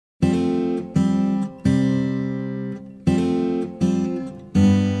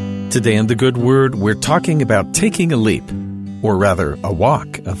Today in The Good Word, we're talking about taking a leap, or rather, a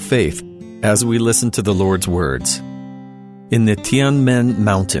walk of faith, as we listen to the Lord's words. In the Tianmen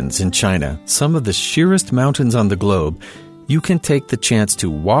Mountains in China, some of the sheerest mountains on the globe, you can take the chance to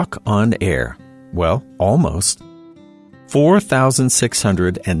walk on air. Well, almost.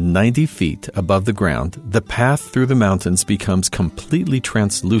 4,690 feet above the ground, the path through the mountains becomes completely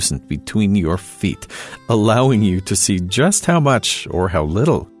translucent between your feet, allowing you to see just how much, or how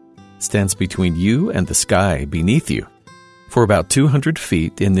little, stands between you and the sky beneath you. For about 200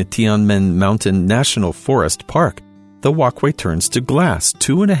 feet in the Tianmen Mountain National Forest Park, the walkway turns to glass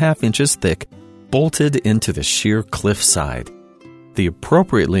 2.5 inches thick, bolted into the sheer cliffside. The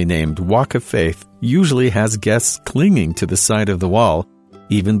appropriately named Walk of Faith usually has guests clinging to the side of the wall,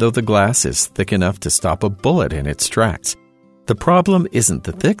 even though the glass is thick enough to stop a bullet in its tracks. The problem isn't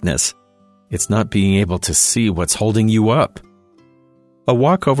the thickness. It's not being able to see what's holding you up. A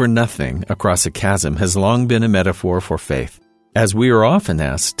walk over nothing across a chasm has long been a metaphor for faith, as we are often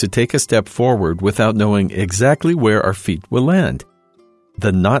asked to take a step forward without knowing exactly where our feet will land.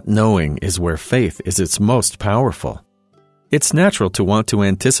 The not knowing is where faith is its most powerful. It's natural to want to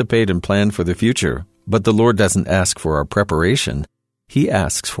anticipate and plan for the future, but the Lord doesn't ask for our preparation. He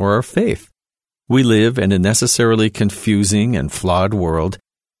asks for our faith. We live in a necessarily confusing and flawed world.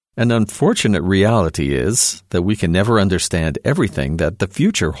 An unfortunate reality is that we can never understand everything that the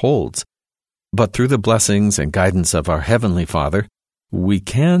future holds. But through the blessings and guidance of our Heavenly Father, we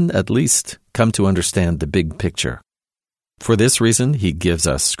can at least come to understand the big picture. For this reason, He gives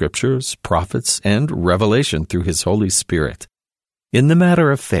us scriptures, prophets, and revelation through His Holy Spirit. In the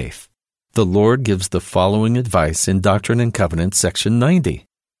matter of faith, the Lord gives the following advice in Doctrine and Covenants, section 90.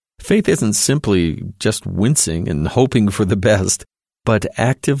 Faith isn't simply just wincing and hoping for the best, but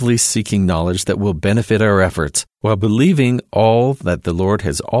actively seeking knowledge that will benefit our efforts while believing all that the Lord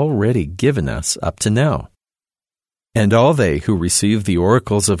has already given us up to now. And all they who receive the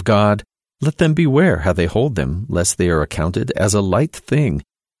oracles of God, let them beware how they hold them, lest they are accounted as a light thing,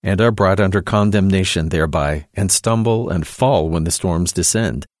 and are brought under condemnation thereby, and stumble and fall when the storms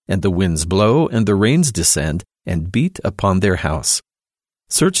descend, and the winds blow, and the rains descend, and beat upon their house.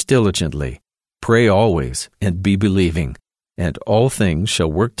 Search diligently, pray always, and be believing, and all things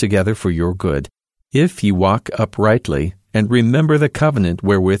shall work together for your good, if ye walk uprightly, and remember the covenant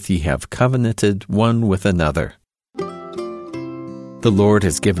wherewith ye have covenanted one with another. The Lord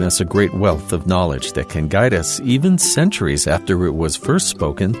has given us a great wealth of knowledge that can guide us even centuries after it was first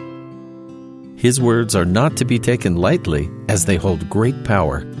spoken. His words are not to be taken lightly, as they hold great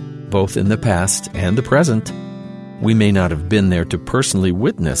power, both in the past and the present. We may not have been there to personally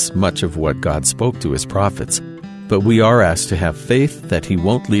witness much of what God spoke to His prophets, but we are asked to have faith that He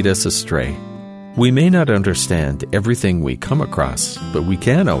won't lead us astray. We may not understand everything we come across, but we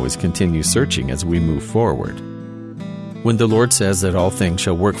can always continue searching as we move forward. When the Lord says that all things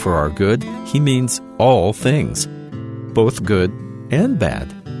shall work for our good, He means all things, both good and bad.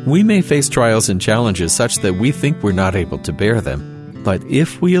 We may face trials and challenges such that we think we're not able to bear them, but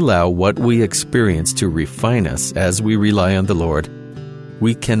if we allow what we experience to refine us as we rely on the Lord,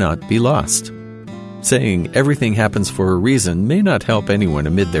 we cannot be lost. Saying everything happens for a reason may not help anyone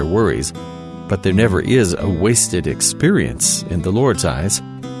amid their worries, but there never is a wasted experience in the Lord's eyes.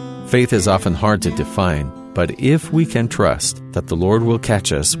 Faith is often hard to define, but if we can trust that the Lord will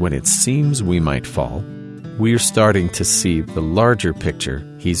catch us when it seems we might fall, we are starting to see the larger picture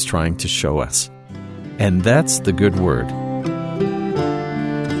He's trying to show us. And that's the good word.